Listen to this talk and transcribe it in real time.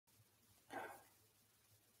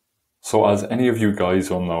So as any of you guys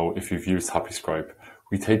will know if you've used HappyScribe,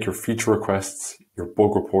 we take your feature requests, your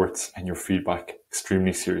bug reports, and your feedback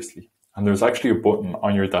extremely seriously. And there's actually a button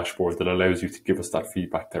on your dashboard that allows you to give us that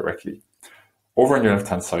feedback directly. Over on your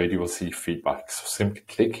left-hand side, you will see feedback. So simply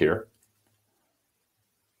click here,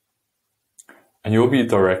 and you'll be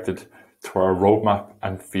directed to our roadmap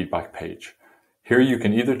and feedback page. Here you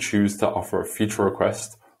can either choose to offer a feature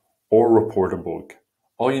request or report a bug.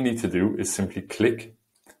 All you need to do is simply click,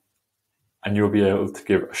 and you'll be able to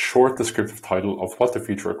give a short descriptive title of what the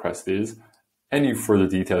feature request is, any further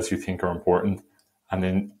details you think are important, and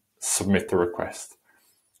then submit the request.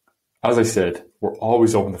 As I said, we're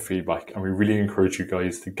always open to feedback, and we really encourage you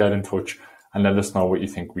guys to get in touch and let us know what you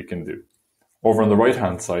think we can do. Over on the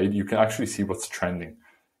right-hand side, you can actually see what's trending.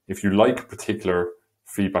 If you like a particular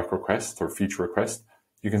feedback request or feature request,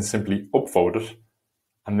 you can simply upvote it,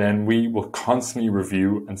 and then we will constantly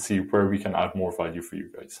review and see where we can add more value for you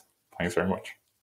guys. Thanks very much.